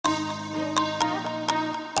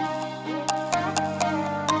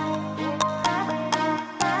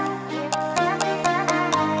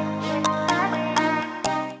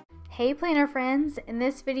planner friends, in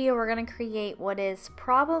this video we're going to create what is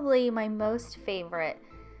probably my most favorite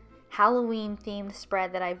Halloween themed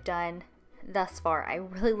spread that I've done thus far. I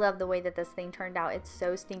really love the way that this thing turned out. It's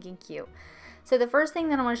so stinking cute. So the first thing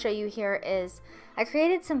that I want to show you here is I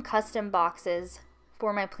created some custom boxes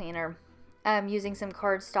for my planner using some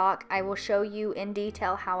cardstock. I will show you in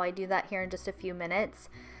detail how I do that here in just a few minutes.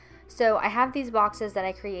 So I have these boxes that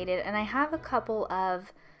I created, and I have a couple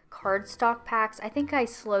of cardstock packs. I think I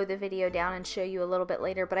slow the video down and show you a little bit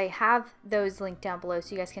later, but I have those linked down below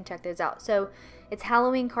so you guys can check those out. So it's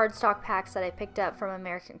Halloween cardstock packs that I picked up from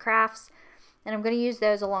American Crafts, and I'm going to use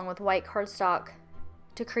those along with white cardstock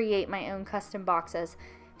to create my own custom boxes.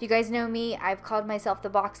 If you guys know me, I've called myself the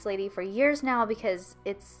box lady for years now because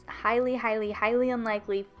it's highly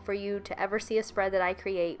unlikely for you to ever see a spread that I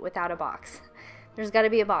create without a box. There's got to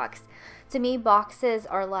be a box. To me, boxes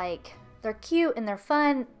are like, they're cute and they're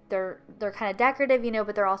fun. They're kind of decorative, you know,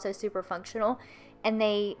 but they're also super functional, and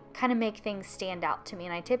they kind of make things stand out to me.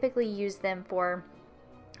 And I typically use them for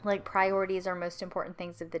like priorities or most important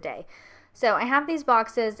things of the day. So I have these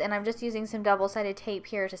boxes, and I'm just using some double-sided tape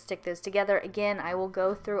here to stick those together. Again, I will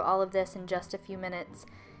go through all of this in just a few minutes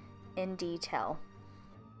in detail.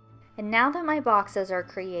 And now that my boxes are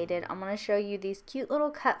created, I'm going to show you these cute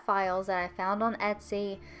little cut files that I found on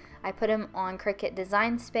Etsy. I put them on Cricut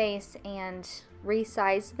Design Space and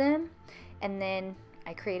resized them, and then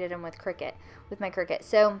I created them with my Cricut.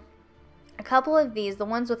 So a couple of these, the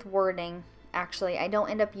ones with wording, actually I don't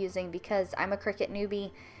end up using because I'm a Cricut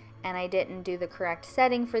newbie and I didn't do the correct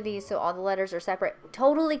setting for these, so all the letters are separate.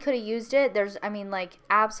 Totally could have used it.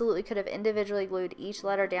 Absolutely could have individually glued each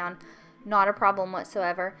letter down. Not a problem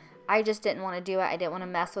whatsoever. I just didn't want to do it. I didn't want to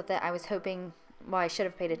mess with it. I was hoping, well, I should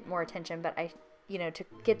have paid more attention, but to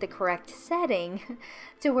get the correct setting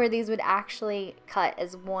to where these would actually cut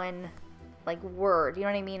as one like word, you know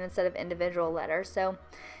what I mean, instead of individual letters. So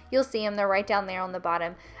you'll see them, they're right down there on the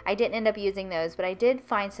bottom. I didn't end up using those, but I did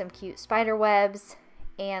find some cute spider webs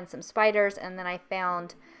and some spiders, and then I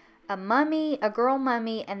found a mummy, a girl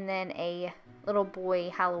mummy, and then a little boy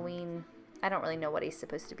Halloween. I don't really know what he's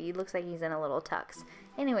supposed to be. He looks like he's in a little tux.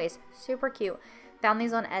 Anyways, super cute. Found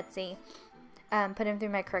these on Etsy, put them through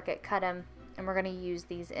my Cricut, cut them, and we're going to use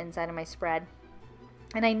these inside of my spread.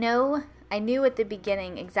 And I knew at the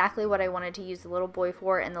beginning exactly what I wanted to use the little boy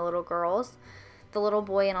for and the little girls. The little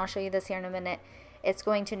boy, and I'll show you this here in a minute, it's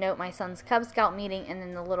going to note my son's Cub Scout meeting, and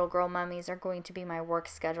then the little girl mummies are going to be my work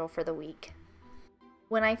schedule for the week.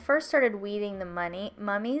 When I first started weeding the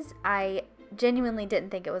mummies, I genuinely didn't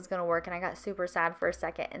think it was going to work, and I got super sad for a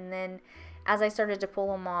second. And then as I started to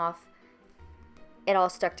pull them off, it all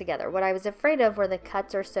stuck together. What I was afraid of, where the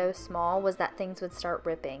cuts are so small, was that things would start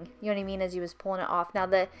ripping. You know what I mean? As you was pulling it off. Now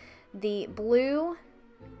the blue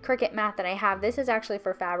Cricut mat that I have, this is actually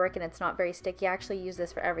for fabric and it's not very sticky. I actually use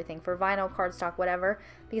this for everything, for vinyl, cardstock, whatever,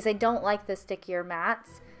 because I don't like the stickier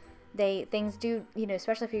mats. Things do,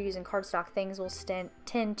 especially if you're using cardstock, things will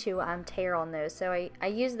tend to tear on those. So I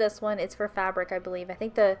use this one. It's for fabric, I believe. I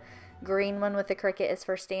think the green one with the Cricut is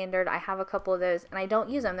for standard. I have a couple of those, and I don't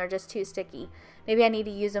use them. They're just too sticky. Maybe I need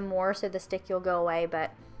to use them more so the sticky will go away,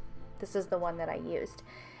 but this is the one that I used.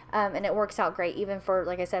 And it works out great, even for,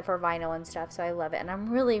 like I said, for vinyl and stuff, so I love it. And I'm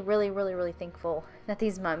really thankful that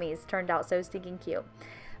these mummies turned out so stinking cute.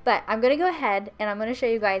 But I'm going to go ahead and I'm going to show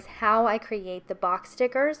you guys how I create the box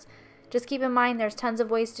stickers. Just keep in mind there's tons of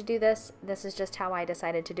ways to do this. This is just how I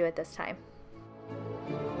decided to do it this time.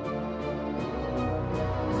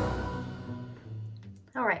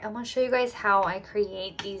 Alright, I'm going to show you guys how I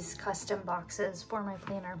create these custom boxes for my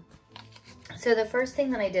planner. So the first thing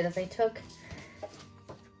that I did is I took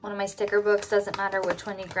one of my sticker books, doesn't matter which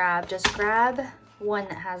one you grab, just grab one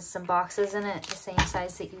that has some boxes in it, the same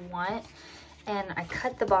size that you want, and I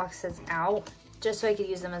cut the boxes out just so I could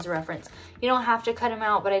use them as a reference. You don't have to cut them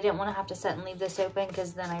out, but I didn't want to have to set and leave this open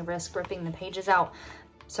because then I risk ripping the pages out,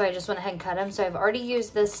 so I just went ahead and cut them. So I've already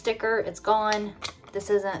used this sticker, it's gone. This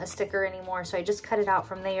isn't a sticker anymore, so I just cut it out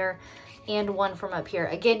from there, and one from up here.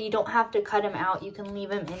 Again, you don't have to cut them out, you can leave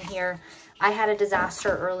them in here. I had a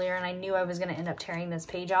disaster earlier and I knew I was going to end up tearing this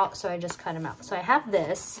page out, so I just cut them out. So I have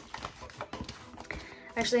this.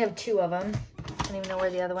 I actually have two of them. I don't even know where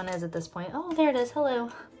the other one is at this point. Oh, there it is. Hello.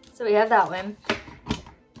 So we have that one.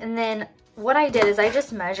 And then what I did is I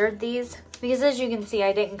just measured these, because as you can see,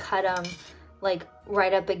 I didn't cut them like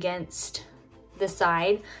right up against the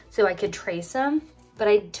side so I could trace them. But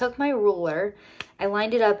I took my ruler, I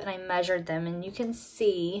lined it up, and I measured them, and you can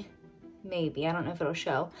see, maybe, I don't know if it'll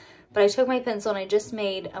show, but I took my pencil and I just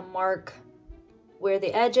made a mark where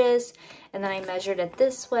the edge is, and then I measured it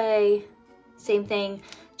this way. Same thing,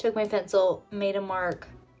 took my pencil, made a mark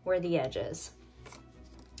where the edge is.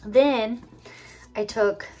 Then I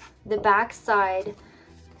took the back side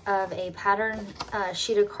of a pattern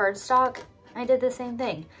sheet of cardstock. I did the same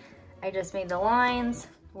thing. I just made the lines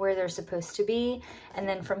where they're supposed to be. And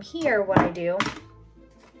then from here, what I do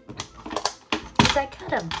is I cut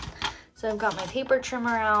them. So I've got my paper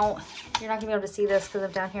trimmer out. You're not gonna be able to see this because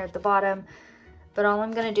I'm down here at the bottom, but all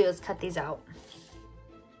I'm gonna do is cut these out.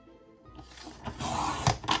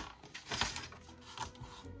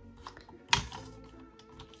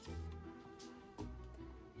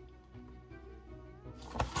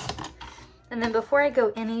 And then before I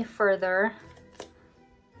go any further,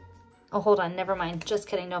 oh, hold on, never mind. Just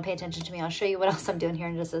kidding, don't pay attention to me. I'll show you what else I'm doing here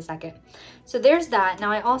in just a second. So there's that.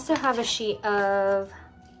 Now I also have a sheet of,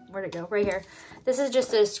 where'd it go? Right here. This is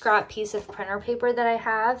just a scrap piece of printer paper that I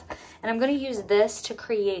have, and I'm gonna use this to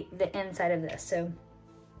create the inside of this. So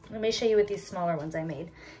let me show you what these smaller ones I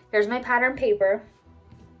made. Here's my pattern paper,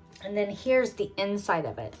 and then here's the inside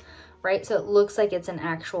of it, right? So it looks like it's an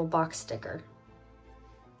actual box sticker.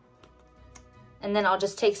 And then I'll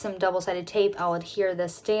just take some double-sided tape, I'll adhere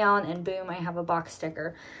this down, and boom, I have a box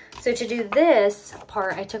sticker. So to do this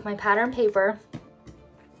part, I took my pattern paper,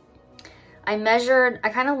 I measured, I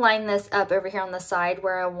kind of lined this up over here on the side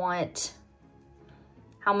where I want,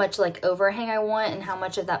 how much like overhang I want and how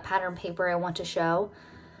much of that pattern paper I want to show.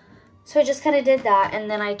 So I just kind of did that, and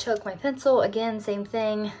then I took my pencil, again, same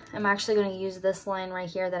thing. I'm actually going to use this line right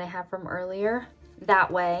here that I have from earlier, that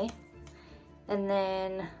way. And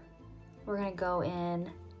then we're gonna go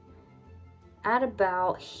in at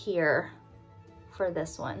about here for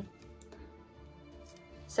this one.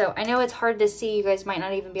 So I know it's hard to see, you guys might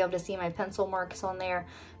not even be able to see my pencil marks on there,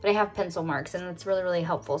 but I have pencil marks and it's really, really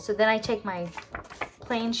helpful. So then I take my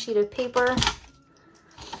plain sheet of paper.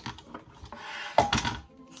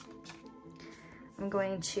 I'm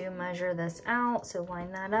going to measure this out, so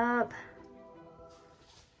line that up.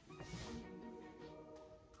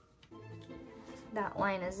 That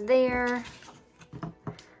line is there.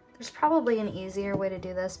 There's probably an easier way to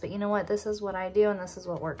do this, but you know what? This is what I do and this is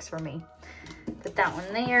what works for me. Put that one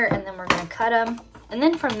there, and then we're gonna cut them. And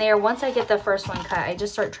then from there, once I get the first one cut, I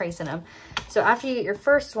just start tracing them. So after you get your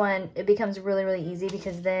first one, it becomes really, really easy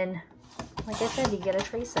because then, like I said, you get to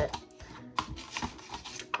trace it.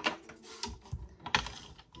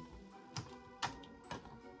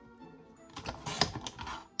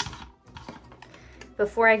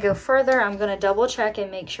 Before I go further, I'm gonna double check and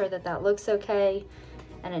make sure that that looks okay.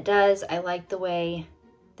 And it does. I like the way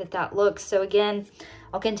that that looks. So again,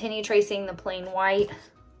 I'll continue tracing the plain white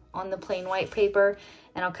on the plain white paper,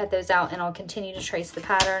 and I'll cut those out, and I'll continue to trace the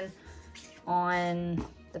pattern on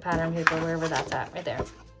the pattern paper, wherever that's at, right there.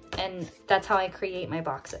 And that's how I create my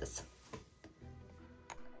boxes.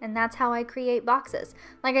 And that's how I create boxes.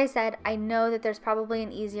 Like I said, I know that there's probably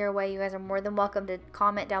an easier way. You guys are more than welcome to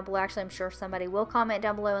comment down below. Actually, I'm sure somebody will comment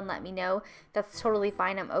down below and let me know. That's totally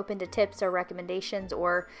fine. I'm open to tips or recommendations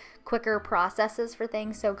or quicker processes for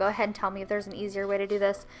things. So go ahead and tell me if there's an easier way to do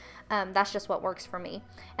this. That's just what works for me.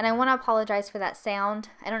 And I want to apologize for that sound.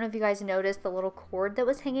 I don't know if you guys noticed the little cord that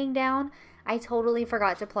was hanging down. I totally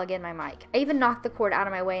forgot to plug in my mic. I even knocked the cord out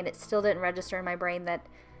of my way and it still didn't register in my brain that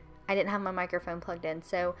I didn't have my microphone plugged in.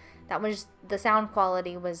 So that was, the sound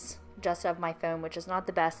quality was just of my phone, which is not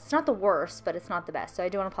the best. It's not the worst, but it's not the best. So I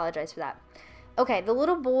do want to apologize for that. Okay, the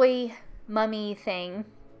little boy mummy thing,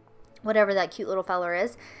 whatever that cute little feller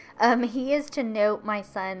is, he is to note my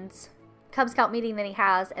son's Cub Scout meeting that he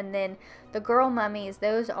has, and then the girl mummies,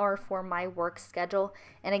 those are for my work schedule.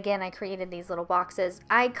 And again, I created these little boxes.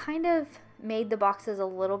 I kind of made the boxes a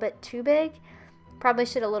little bit too big. Probably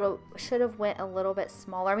should have went a little bit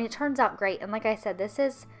smaller. I mean, it turns out great. And like I said, this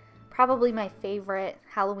is probably my favorite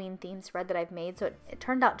Halloween themed spread that I've made. So it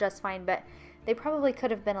turned out just fine, but they probably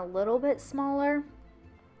could have been a little bit smaller,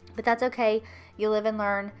 but that's okay. You live and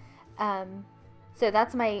learn. So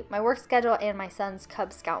that's my work schedule and my son's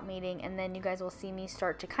Cub Scout meeting. And then you guys will see me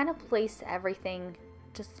start to kind of place everything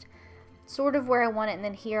just sort of where I want it. And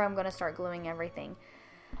then here I'm going to start gluing everything.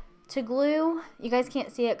 To glue, you guys can't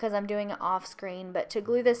see it because I'm doing it off screen, but to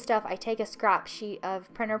glue this stuff, I take a scrap sheet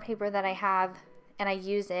of printer paper that I have and I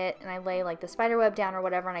use it and I lay like the spider web down or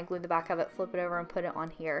whatever and I glue the back of it, flip it over and put it on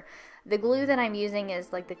here. The glue that I'm using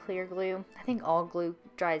is like the clear glue. I think all glue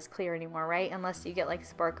dries clear anymore, right? Unless you get like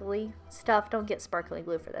sparkly stuff. Don't get sparkly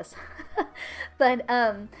glue for this. But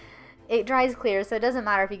it dries clear, so it doesn't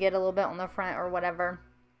matter if you get a little bit on the front or whatever.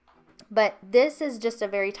 But this is just a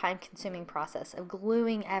very time-consuming process of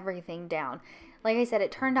gluing everything down. Like I said,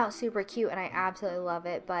 it turned out super cute and I absolutely love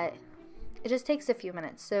it, but it just takes a few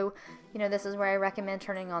minutes. So, you know, this is where I recommend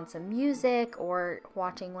turning on some music or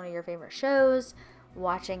watching one of your favorite shows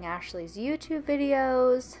watching Ashley's YouTube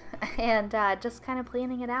videos, and just kind of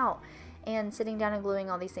planning it out and sitting down and gluing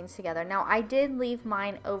all these things together. Now, I did leave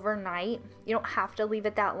mine overnight. You don't have to leave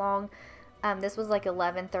it that long. This was like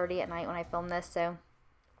 11:30 at night when I filmed this, so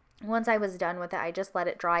once I was done with it, I just let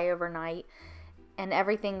it dry overnight. And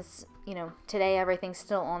everything's, you know, today everything's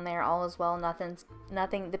still on there, all is well,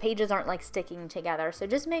 nothing, the pages aren't like sticking together. So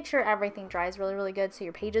just make sure everything dries really, really good so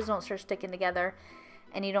your pages don't start sticking together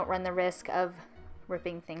and you don't run the risk of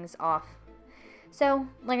ripping things off. So,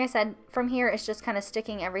 like I said, from here it's just kind of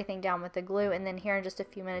sticking everything down with the glue, and then here in just a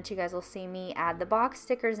few minutes you guys will see me add the box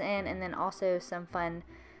stickers in, and then also some fun,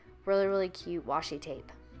 really, really cute washi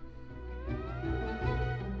tape.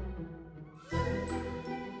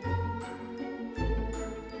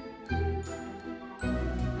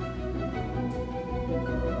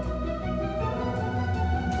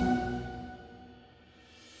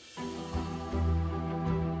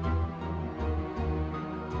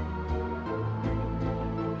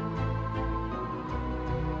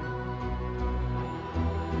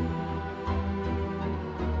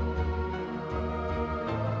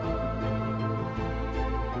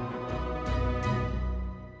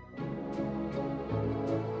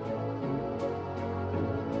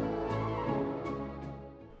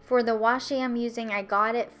 For the washi I'm using, I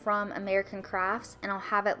got it from American Crafts, and I'll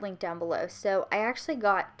have it linked down below. So I actually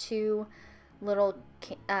got two little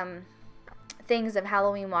things of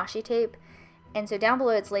Halloween washi tape, and so down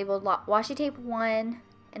below it's labeled washi tape 1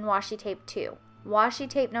 and washi tape 2. Washi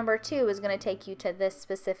tape number 2 is going to take you to this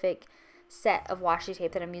specific set of washi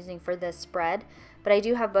tape that I'm using for this spread, but I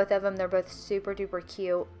do have both of them. They're both super duper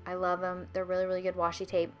cute. I love them. They're really, really good washi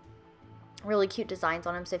tape. Really cute designs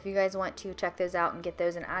on them, so if you guys want to check those out and get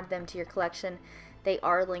those and add them to your collection, they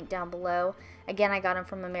are linked down below. Again, I got them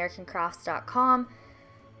from AmericanCrafts.com.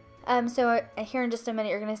 So here in just a minute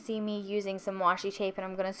you're going to see me using some washi tape, and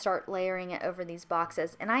I'm going to start layering it over these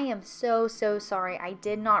boxes. And I am so sorry, I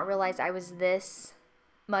did not realize I was this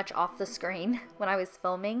much off the screen when I was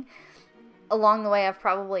filming. Along the way I've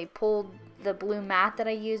probably pulled the blue mat that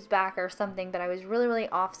I used back or something, but I was really, really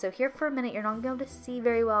off. So here for a minute you're not going to be able to see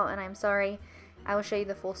very well, and I'm sorry. I will show you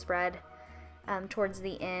the full spread towards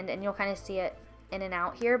the end, and you'll kind of see it in and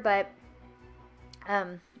out here, but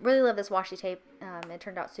really love this washi tape. It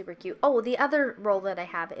turned out super cute. Oh, the other roll that I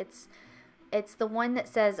have, it's the one that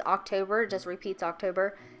says October, just repeats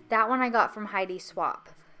October. That one I got from Heidi Swap.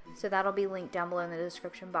 So that'll be linked down below in the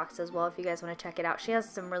description box as well if you guys want to check it out. She has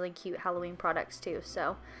some really cute Halloween products too.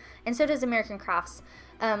 So, and so does American Crafts.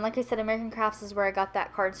 Like I said, American Crafts is where I got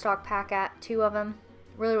that cardstock pack at. 2 of them.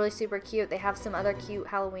 Really, really super cute. They have some other cute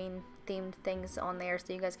Halloween themed things on there,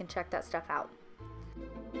 so you guys can check that stuff out.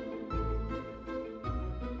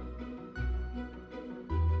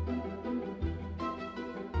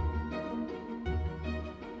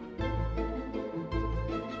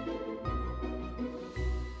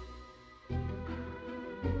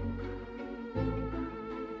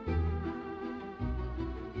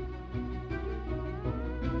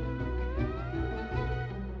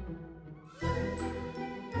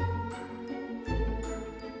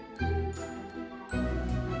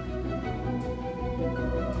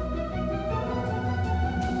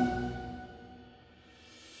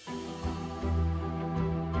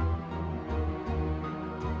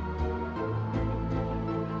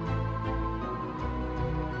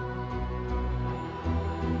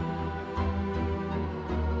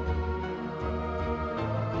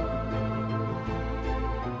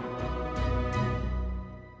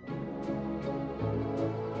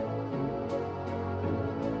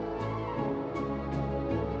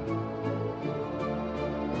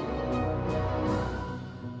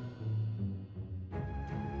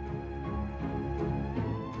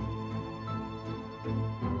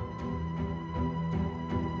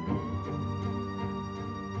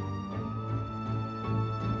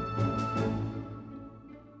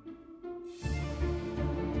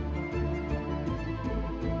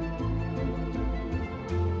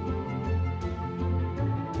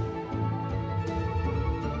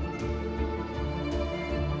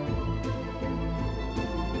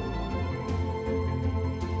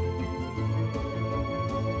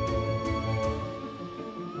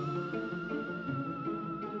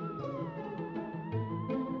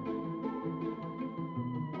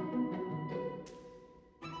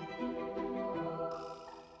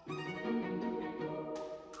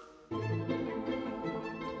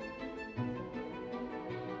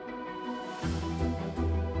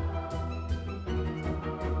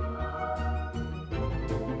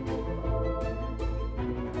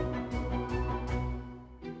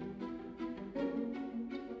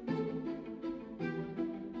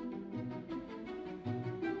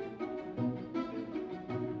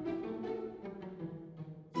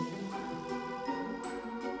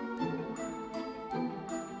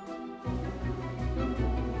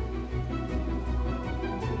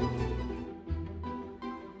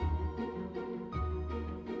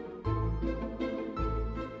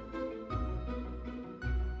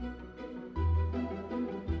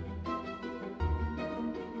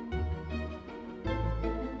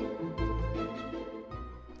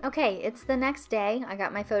 Okay, it's the next day. I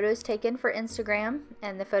got my photos taken for Instagram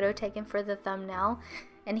and the photo taken for the thumbnail.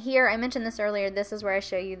 And here, I mentioned this earlier, this is where I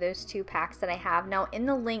show you those 2 packs that I have. Now, in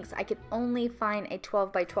the links, I could only find a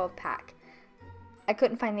 12 by 12 pack. I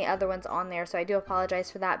couldn't find the other ones on there, so I do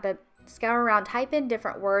apologize for that. But scour around, type in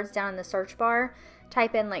different words down in the search bar.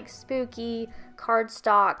 Type in like spooky,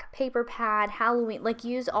 cardstock, paper pad, Halloween. Like,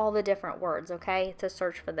 use all the different words, okay, to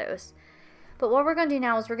search for those. But what we're going to do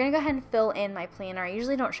now is we're going to go ahead and fill in my planner. I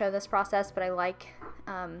usually don't show this process, but I like,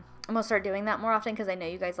 I'm going to start doing that more often because I know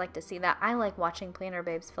you guys like to see that. I like watching planner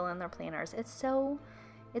babes fill in their planners. I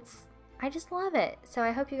just love it. So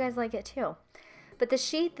I hope you guys like it too. But the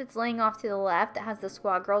sheet that's laying off to the left that has the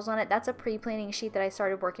Squad Girls on it, that's a pre-planning sheet that I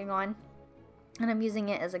started working on. And I'm using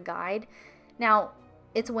it as a guide. Now,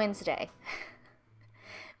 it's Wednesday.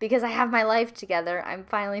 Because I have my life together, I'm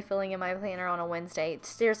finally filling in my planner on a Wednesday.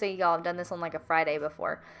 Seriously, y'all, I've done this on like a Friday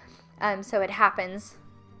before. So it happens,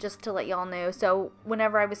 just to let y'all know. So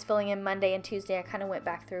whenever I was filling in Monday and Tuesday, I kind of went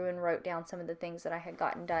back through and wrote down some of the things that I had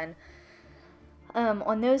gotten done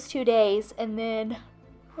on those 2 days. And then,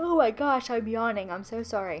 oh my gosh, I'm yawning. I'm so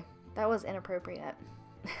sorry. That was inappropriate.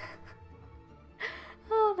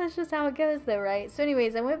 Oh, that's just how it goes though, right? So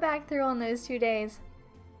anyways, I went back through on those 2 days.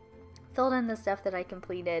 Filled in the stuff that I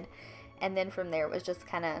completed, and then from there it was just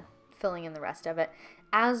kind of filling in the rest of it.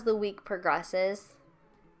 As the week progresses,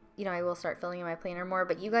 you know, I will start filling in my planner more,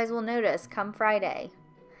 but you guys will notice come Friday,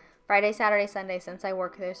 Saturday, Sunday, since I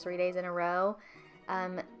work those 3 days in a row,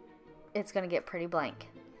 it's going to get pretty blank.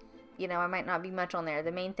 You know, I might not be much on there.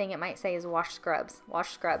 The main thing it might say is wash scrubs, wash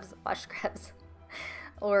scrubs, wash scrubs,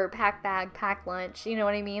 or pack bag, pack lunch, you know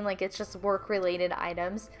what I mean? Like, it's just work related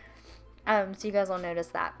items. So you guys will notice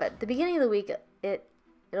that. But the beginning of the week,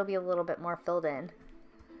 it'll be a little bit more filled in.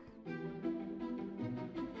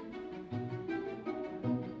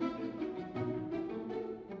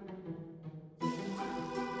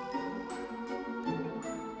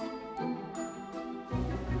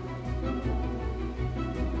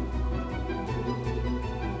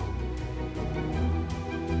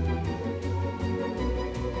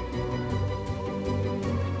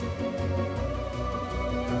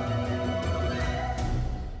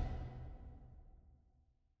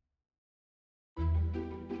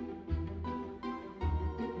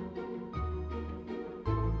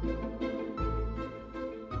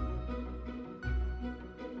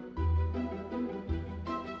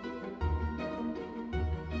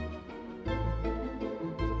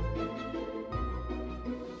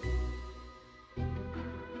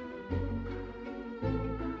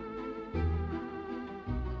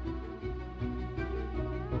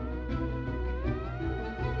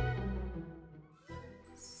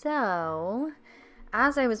 So,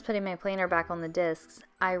 as I was putting my planner back on the discs,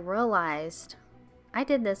 I realized I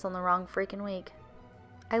did this on the wrong freaking week.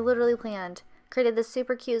 I literally created this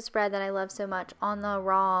super cute spread that I love so much on the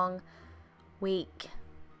wrong week.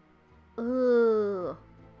 Ooh.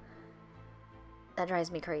 That drives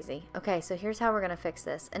me crazy. Okay, so here's how we're going to fix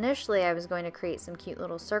this. Initially, I was going to create some cute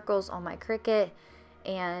little circles on my Cricut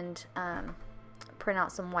and print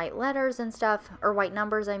out some white letters and stuff, or white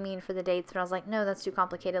numbers, I mean, for the dates, but I was like, no, that's too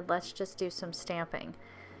complicated. Let's just do some stamping.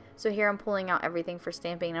 So here I'm pulling out everything for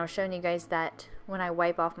stamping, and I was showing you guys that when I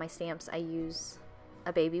wipe off my stamps, I use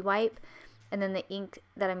a baby wipe, and then the ink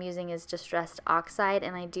that I'm using is Distressed Oxide,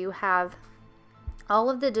 and I do have all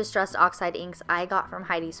of the Distressed Oxide inks I got from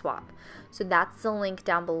Heidi Swap. So that's the link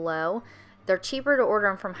down below. They're cheaper to order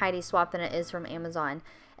them from Heidi Swap than it is from Amazon.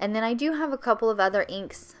 And then I do have a couple of other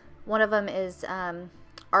inks. One of them is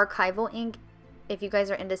archival ink. If you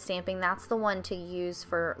guys are into stamping, that's the one to use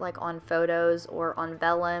for like on photos or on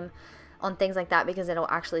vellum, on things like that, because it'll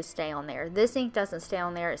actually stay on there. This ink doesn't stay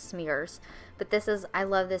on there, it smears. But this is, I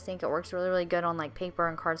love this ink. It works really, really good on like paper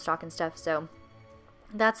and cardstock and stuff. So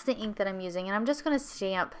that's the ink that I'm using, and I'm just going to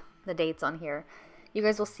stamp the dates on here. You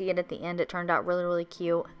guys will see it at the end. It turned out really, really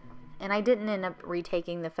cute. And I didn't end up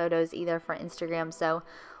retaking the photos either for Instagram, so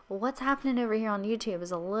what's happening over here on YouTube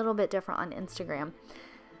is a little bit different on Instagram.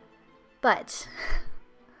 But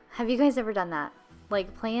have you guys ever done that?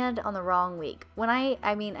 Like, planned on the wrong week? When I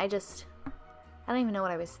don't even know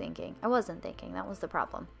what I was thinking. I wasn't thinking. That was the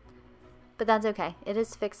problem. But that's okay. It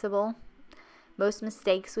is fixable. Most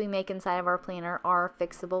mistakes we make inside of our planner are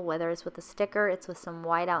fixable, whether it's with a sticker, it's with some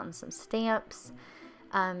whiteout and some stamps.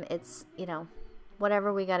 It's, you know,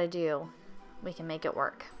 whatever we got to do, we can make it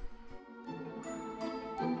work.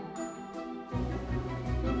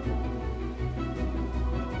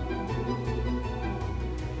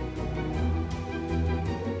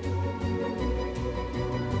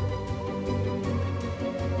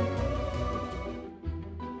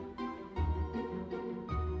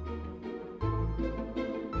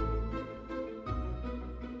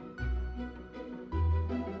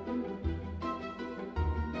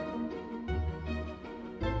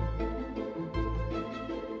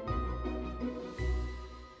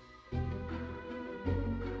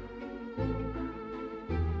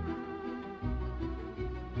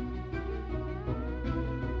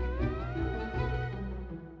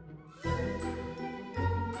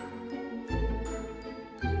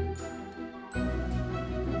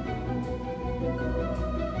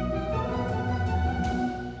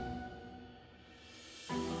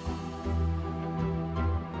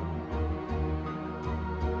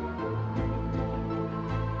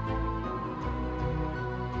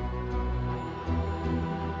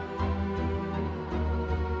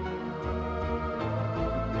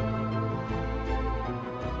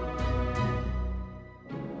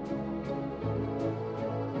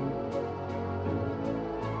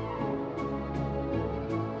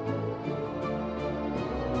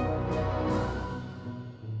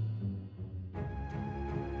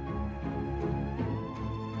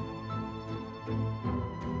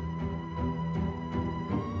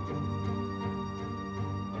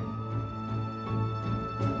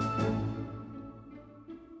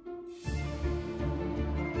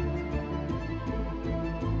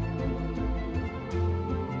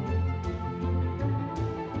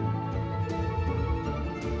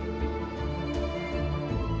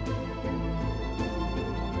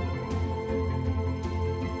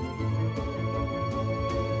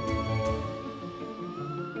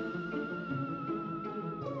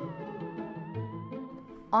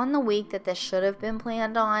 On the week that this should have been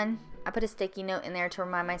planned on, I put a sticky note in there to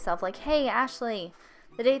remind myself, like, hey, Ashley,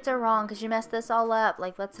 the dates are wrong because you messed this all up.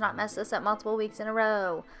 Like, let's not mess this up multiple weeks in a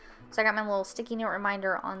row. So I got my little sticky note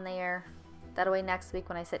reminder on there. That way next week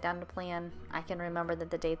when I sit down to plan, I can remember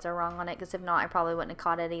that the dates are wrong on it, because if not, I probably wouldn't have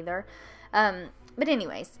caught it either. But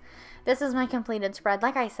anyways, this is my completed spread.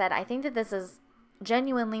 Like I said, I think that this is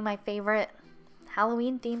genuinely my favorite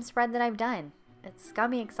Halloween themed spread that I've done. It's got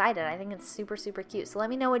me excited. I think it's super, super cute. So let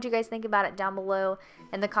me know what you guys think about it down below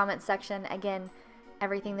in the comments section. Again,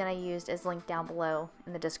 everything that I used is linked down below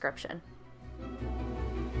in the description.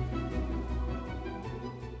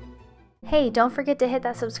 Hey, don't forget to hit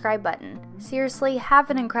that subscribe button. Seriously, have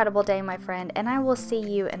an incredible day, my friend, and I will see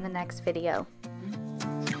you in the next video.